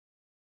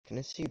Can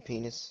I see your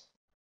penis?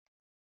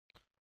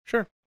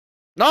 Sure.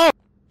 No!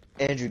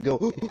 Andrew,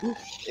 go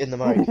in the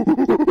mic.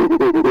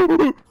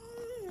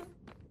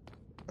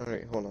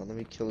 Alright, hold on. Let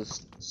me kill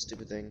this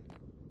stupid thing.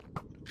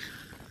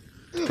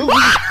 I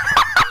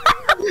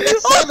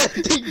saw that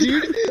thing,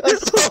 dude! I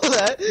saw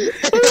that!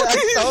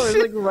 I saw it,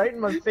 like, right in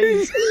my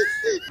face.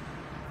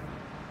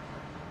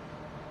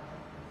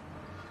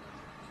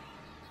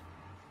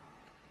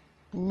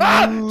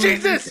 Ah!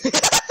 Jesus!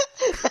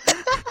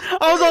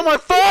 I was on my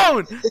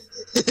phone!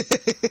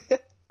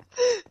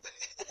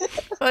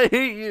 I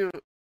hate you.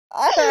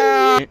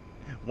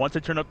 Once I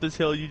turn up this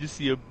hill, you just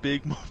see a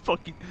big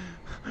motherfucking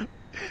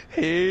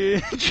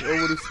head.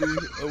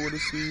 I wanna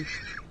see.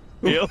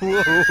 Hello.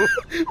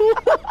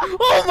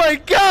 Oh my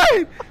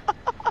god!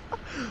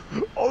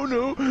 Oh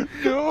no,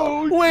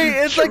 no. Wait,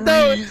 it's like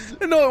that. trees.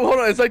 No, hold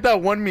on. It's like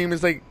that one meme.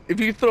 It's like if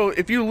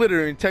you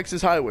litter in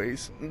Texas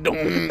highways,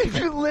 If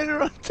you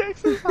litter on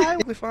Texas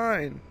highway.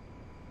 fine.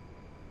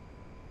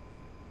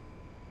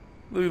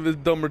 Look at this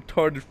dumb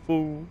retarded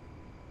fool.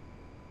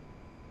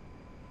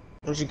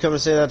 Why don't you come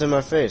and say that to my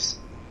face?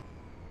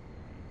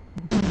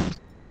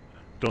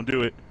 Don't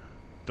do it.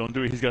 Don't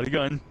do it. He's got a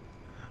gun.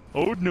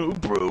 Oh no,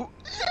 bro.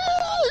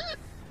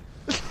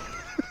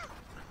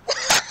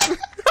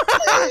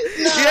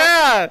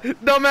 Yeah,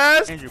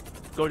 dumbass. Andrew,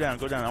 go down,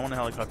 go down. I want a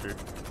helicopter.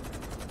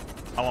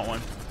 I want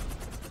one.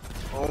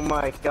 Oh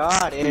my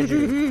god,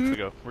 Andrew. Here we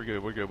go. We're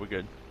good, we're good, we're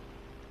good.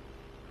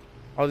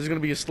 Oh, this is gonna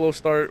be a slow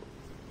start.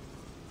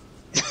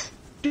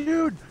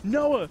 Dude,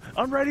 Noah,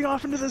 I'm riding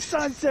off into the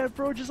sunset,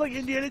 bro, just like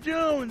Indiana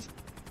Jones.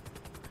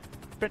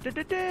 What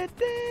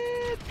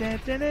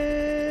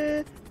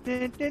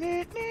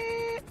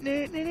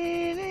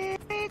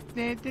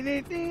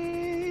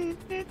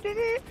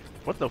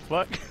the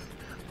fuck?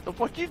 The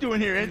fuck you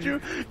doing here, Andrew?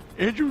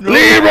 Andrew, no.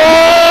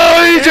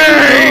 Leroy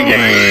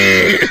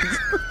Jenkins!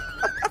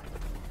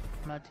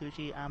 I'm a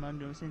Tucci, I'm a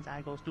nuisance,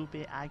 I go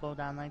stupid, I go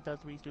down like the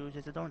Three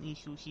Stooges, I don't eat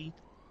sushi.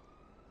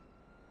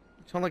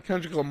 Sound like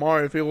Kendrick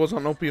Lamar if he was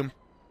on opium.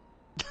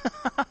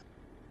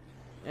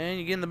 And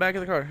you get in the back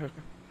of the car.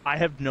 I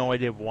have no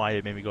idea why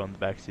it made me go in the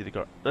back seat of the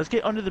car. Let's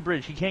get under the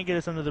bridge. He can't get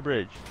us under the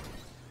bridge.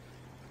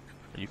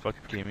 Are you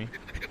fucking kidding me?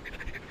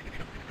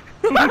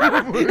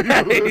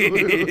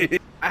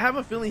 I have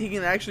a feeling he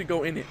can actually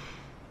go in it.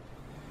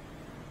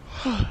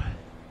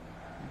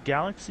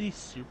 Galaxy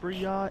super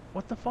yacht?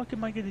 What the fuck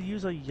am I gonna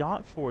use a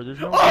yacht for? There's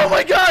no. Oh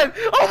my god!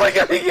 Oh my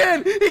god! He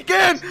can! He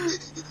can!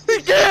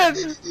 He can!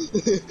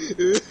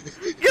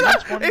 Get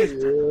out!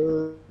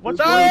 What's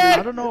No! funny?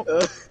 I don't know.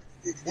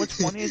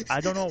 What's funny is I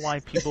don't know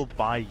why people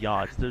buy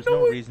yachts. There's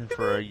no reason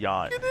for a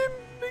yacht. Get in!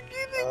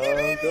 Get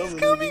in! He's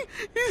coming!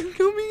 He's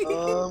coming!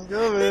 I'm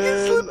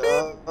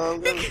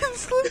coming. He can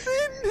slip in!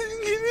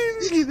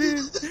 Get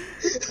in!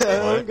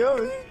 I'm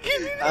coming.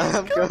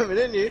 I'm coming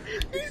in here.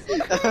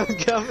 I'm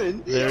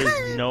coming.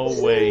 There's no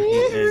way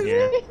he's in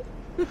here.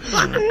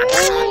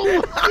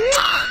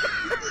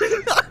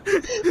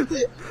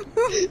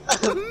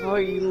 Oh,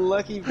 you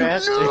lucky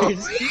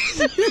bastards.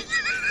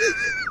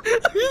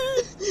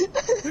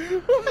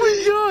 Oh my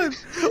god!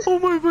 Oh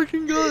my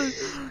fucking god!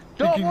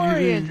 Don't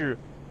worry, Andrew.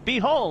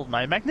 Behold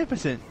my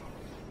magnificent.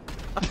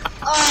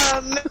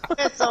 Oh,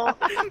 missile.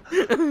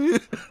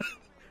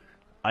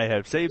 I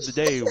have saved the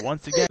day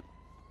once again.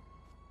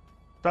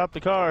 Stop the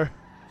car.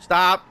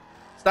 Stop!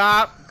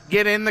 Stop!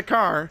 Get in the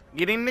car!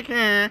 Get in the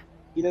car!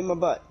 Get in my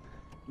butt.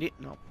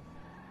 No.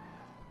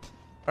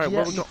 Alright,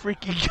 where we go?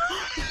 Freaking.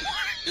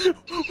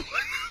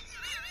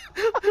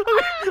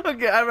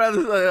 Okay, I'd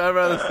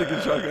rather stick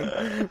in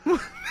shotgun.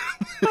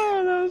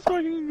 Oh, that was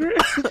fucking great.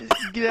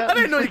 Get out I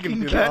didn't know you the can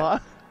do freaking that.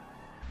 car.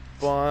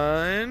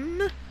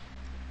 One.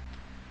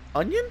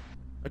 Onion?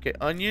 Okay,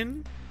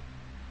 onion.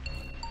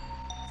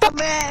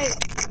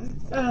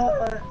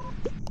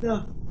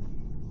 No.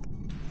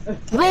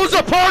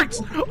 Rosa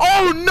Parks!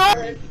 Oh no!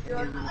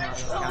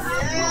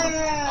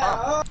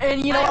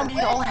 And you know I'm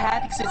getting all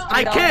happy because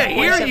I can't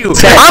hear you!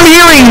 I'm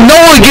hearing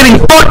Noah getting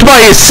fucked by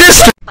his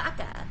sister.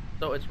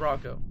 So it's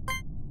Rocco.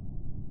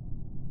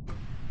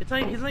 It's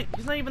not.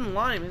 He's not even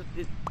lime.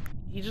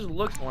 He just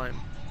looks lime.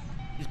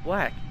 He's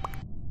black.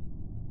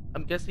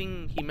 I'm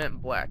guessing he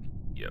meant black.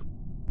 Yep.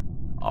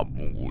 I'll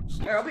be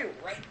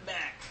right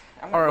back.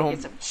 I'm All right, gonna go home.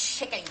 get some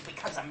chicken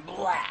because I'm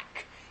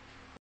black.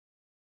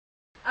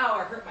 Oh,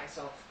 I hurt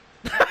myself.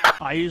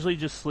 I usually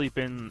just sleep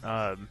in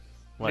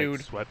like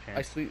Nude.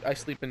 sweatpants. I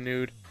sleep in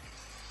nude.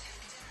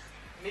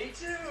 Me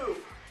too.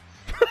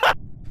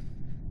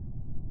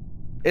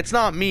 It's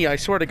not me, I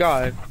swear to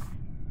God.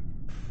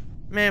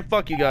 Man,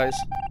 fuck you guys.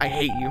 I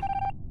hate you.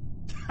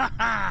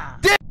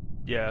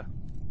 Yeah.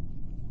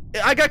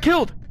 I got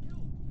killed.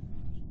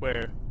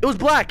 Where? It was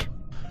black.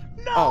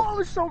 No, Oh. I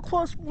was so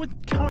close with.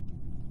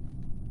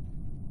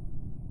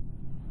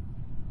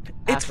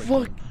 It's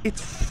fuck.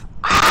 It's.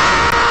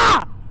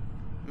 Ah!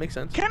 Makes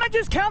sense. Can I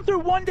just count through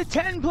 1 to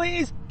 10,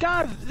 please?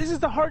 God, this is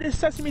the hardest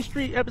Sesame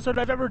Street episode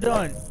I've ever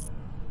done.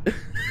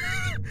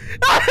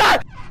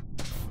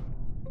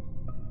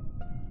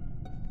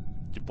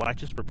 Did Black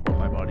just report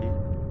my body?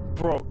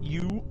 Bro,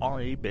 you are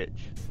a bitch.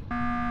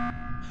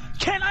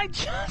 Can I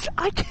just?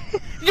 I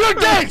can't. You're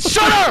dead!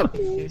 Shut up!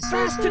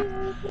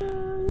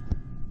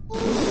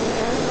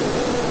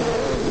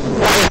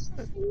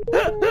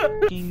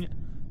 Fucking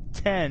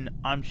 10.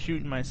 I'm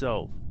shooting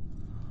myself.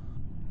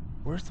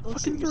 Where's the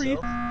fucking 3?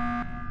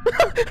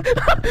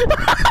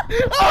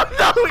 Oh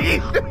no,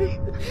 Ethan!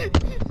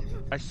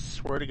 I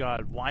swear to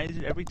God, why is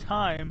it every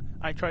time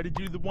I try to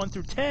do the 1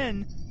 through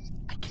 10,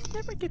 I can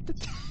never get the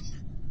 10?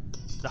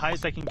 The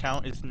highest I can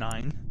count is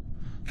 9.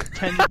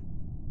 10.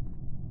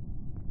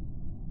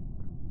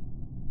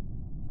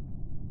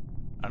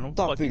 I don't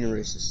Stop fucking... being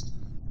racist.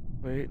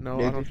 Wait, no,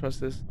 Maybe. I don't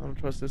trust this. I don't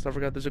trust this. I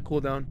forgot there's a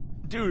cooldown.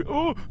 Dude,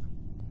 oh!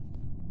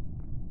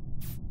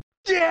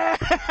 Yeah!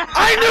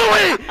 I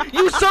knew it!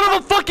 You son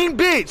of a fucking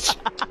bitch!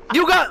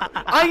 You got...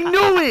 I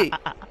knew it!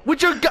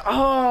 With your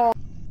oh...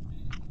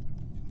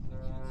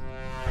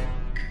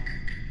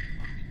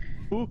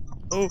 Ooh,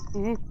 oh,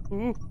 ooh,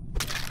 ooh.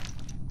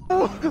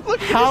 Oh, look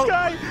at How- this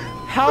guy!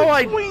 How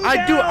I Wing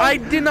I do... down. I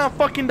did not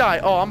fucking die.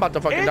 Oh, I'm about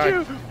to fucking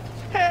Andrew! die.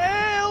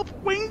 Help!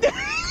 Wing down!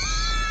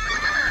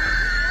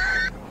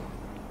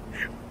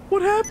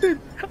 What happened?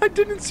 I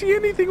didn't see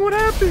anything. What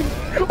happened?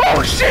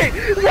 Oh shit!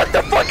 What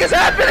the fuck is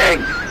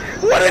happening?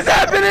 What is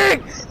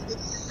happening?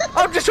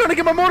 I'm just trying to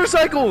get my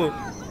motorcycle.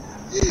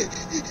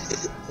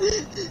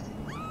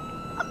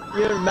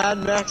 You're Mad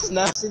Max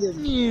now.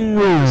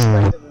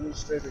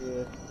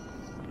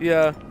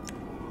 Yeah.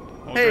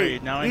 Oh, Hey,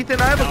 great, now Ethan,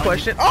 I have a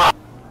question. Oh!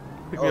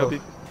 Pick me Oh. up,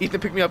 Ethan.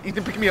 Pick me up.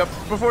 Ethan, pick me up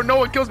before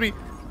Noah kills me.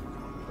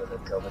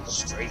 Coming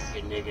straight for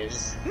you,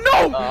 niggas.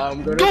 No!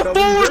 I'm gonna Go come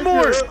forward straight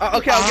more. for you.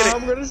 Okay, I'll get it.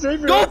 I'm gonna straight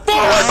for Go you.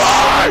 forward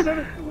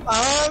more!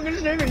 I'm gonna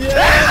straight for you.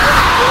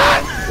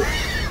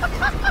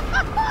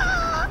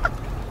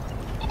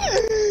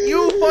 You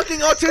fucking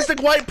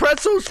autistic white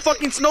pretzels,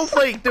 fucking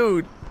snowflake,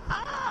 dude.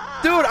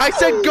 Dude, I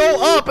said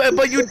go up,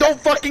 but you don't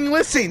fucking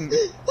listen.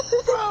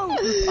 Bro,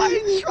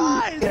 I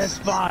tried! That's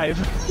 5.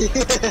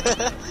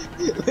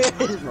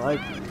 Where's my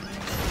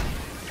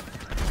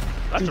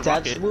That's Dude, a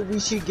that's rocket. what we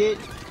should get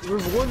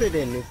rewarded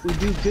in. If we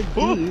do good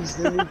Ooh. deeds,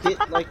 then we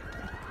get, like,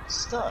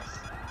 stuff.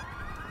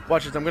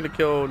 Watch this, I'm gonna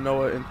kill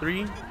Noah in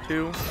 3,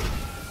 2.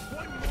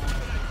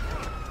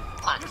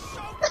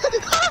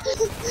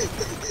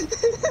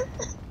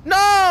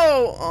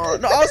 No!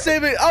 No, I'll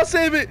save it. I'll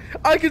save it.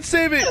 I can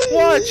save it.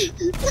 Watch.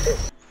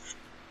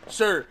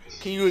 Sir,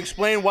 can you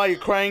explain why you're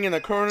crying in the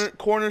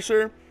corner,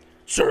 sir?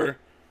 Sir,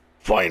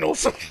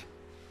 finals.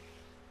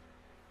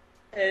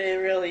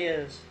 It really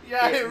is.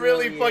 Yeah, it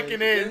really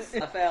fucking is.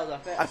 I failed. I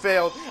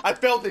failed. I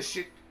failed this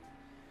shit.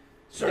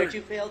 Sir. Did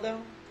you fail though?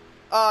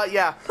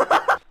 Yeah.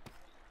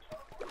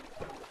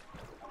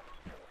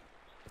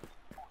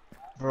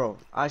 Bro,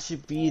 I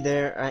should be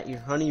there at your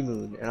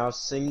honeymoon, and I'll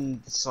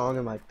sing the song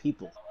of my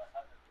people.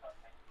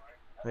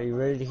 Are you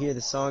ready to hear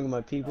the song of my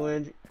people,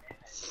 Andrew?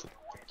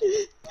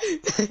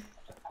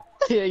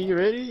 Yeah, you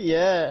ready?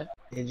 Yeah.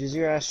 Andrew, is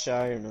your ass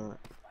shy or not?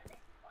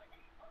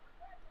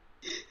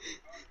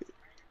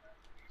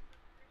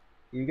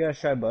 You got a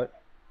shy butt?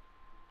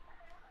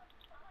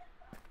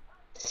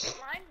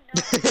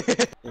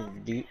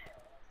 Andrew,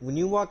 when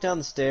you walk down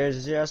the stairs,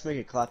 does your ass make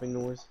a clapping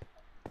noise?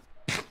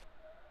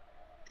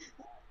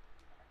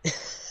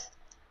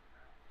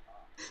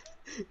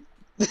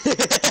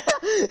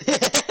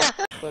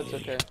 That's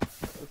okay.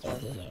 That's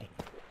fine.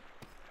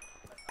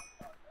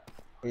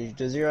 Hey,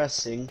 does your ass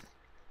sing?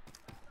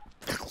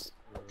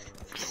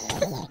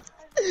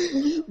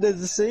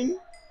 Does it sing?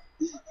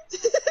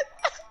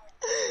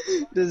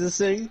 Does it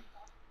sing?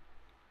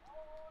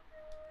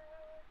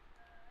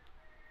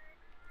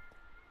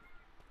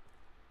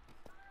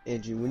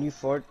 Andrew, when you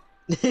fart.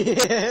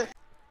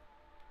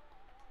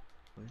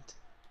 What?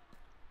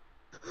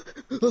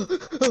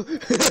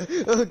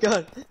 Oh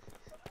god.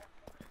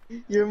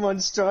 You're a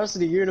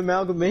monstrosity, you're an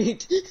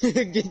amalgamate.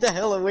 Get the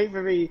hell away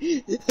from me.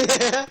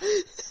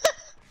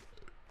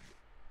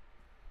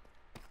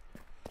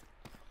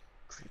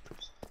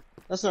 Creepers.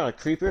 That's not a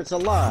creeper, it's a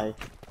lie.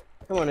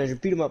 Come on, Andrew,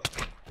 beat him up.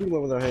 Beat him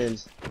up with our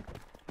hands.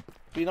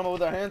 Beat him up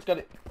with our hands. Got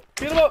it.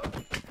 Beat him up.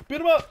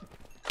 Beat him up.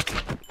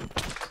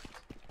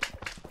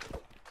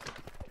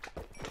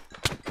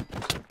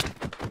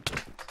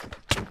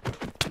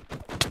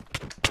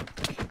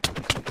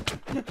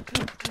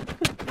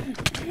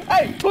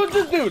 Hey, who's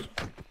this dude?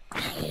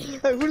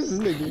 Hey, what is this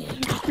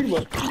nigga? Beat him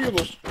up, beat him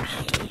up.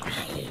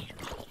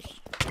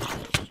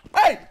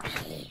 Hey!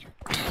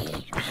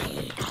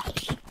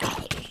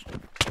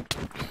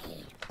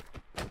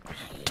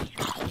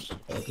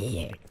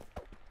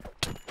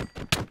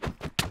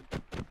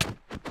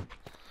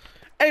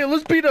 Hey,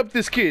 let's beat up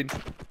this kid.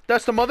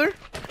 That's the mother,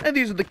 and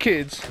these are the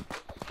kids.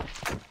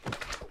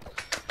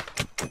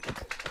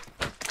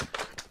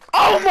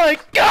 Oh my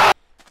god!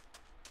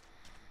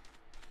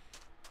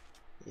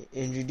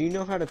 Andrew, do you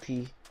know how to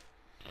pee?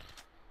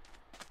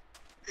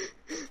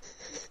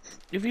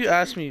 If you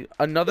ask me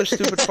another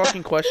stupid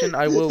fucking question,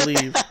 I will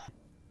leave.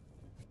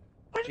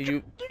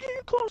 You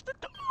didn't close the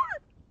door!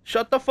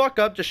 Shut the fuck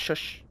up, just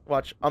shush.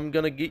 Watch, I'm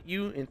gonna get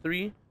you in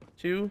 3,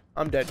 2,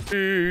 I'm dead. What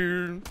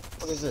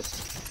is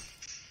this?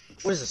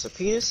 What is this, a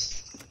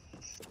penis?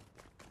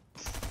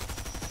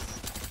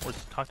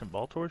 Cock and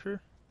ball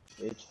torture?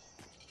 Bitch.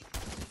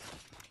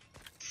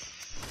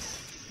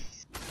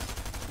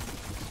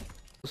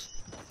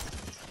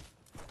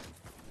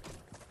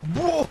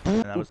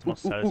 And that was the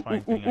most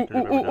satisfying thing I could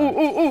have ever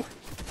done.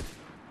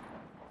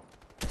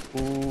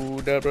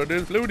 Ooh, Deborah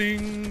is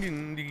floating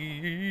in the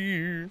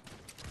air.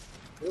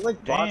 You're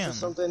like bots or Damn.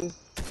 something.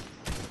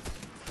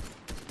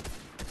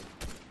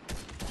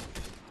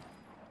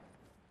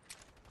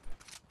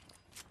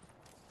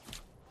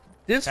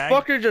 This Tag.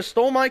 fucker just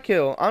stole my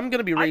kill. I'm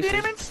gonna be racist. I didn't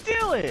even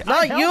steal it!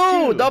 Not I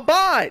helped you, the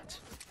bot!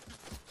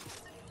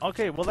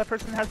 Okay, well that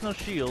person has no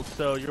shield,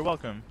 so you're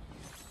welcome.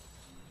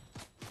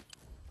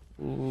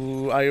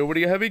 Ooh, I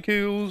already have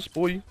kills,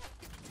 boy.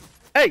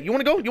 Hey, you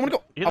wanna go? You wanna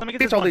go? Here, let me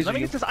get I'll this bitch all one. these Let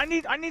me of get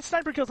this. I need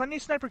sniper kills. I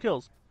need sniper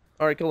kills.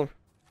 Alright, kill him.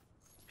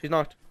 She's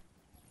knocked.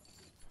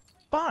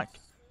 Fuck.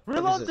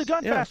 Reload the this?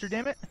 gun Yeah. faster,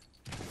 damn it.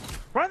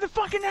 Run the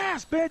fucking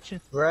ass,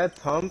 bitch. Brad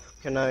Pump,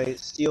 can I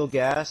steal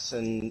gas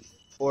and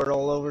pour it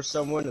all over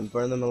someone and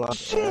burn them alive?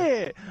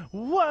 Shit.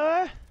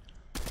 What?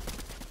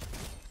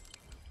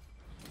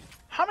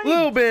 How many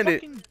Little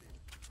bandit. fucking...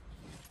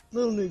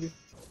 Little nigga.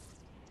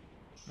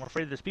 I'm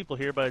afraid there's people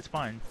here, but it's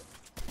fine.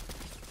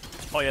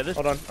 Oh yeah, this.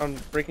 Hold on, I'm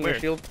breaking Where? your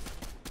shield.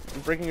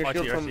 I'm breaking your Oh, I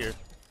shield see her, I from... see her.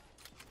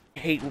 I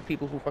hate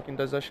people who fucking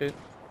does that shit.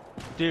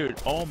 Dude,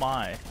 oh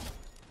my.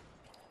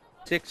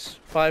 6,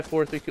 5,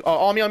 4, 3, 2... Oh,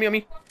 on me, on me, on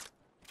me!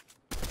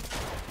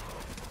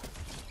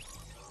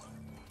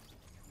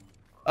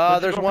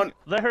 There's one...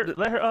 Let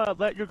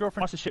your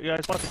girlfriend watch the shit,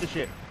 guys. Watch the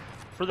shit.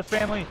 For the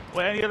family.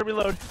 Wait, I gotta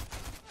reload.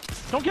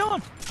 Don't kill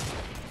him!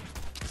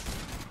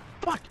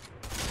 Fuck!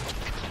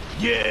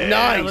 Yeah!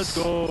 Nice! Let's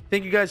go!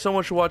 Thank you guys so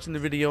much for watching the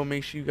video.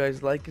 Make sure you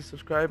guys like and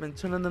subscribe and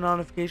turn on the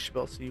notification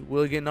bell so you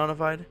will get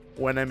notified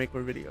when I make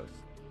more videos.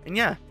 And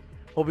yeah,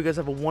 hope you guys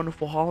have a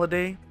wonderful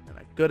holiday and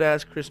a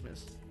good-ass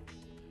Christmas.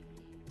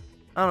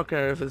 I don't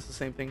care if it's the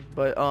same thing,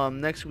 but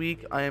next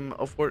week I am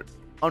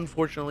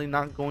unfortunately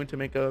not going to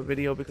make a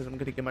video because I'm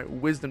going to get my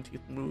wisdom teeth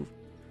removed.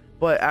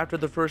 But after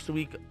the first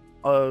week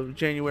of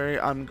January,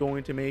 I'm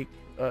going to make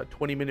a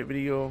 20-minute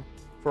video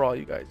for all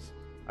you guys.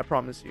 I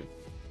promise you.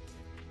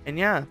 And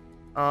yeah,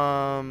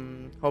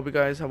 hope you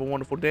guys have a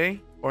wonderful day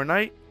or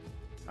night.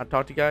 I'll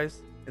talk to you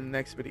guys in the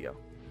next video.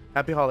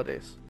 Happy holidays.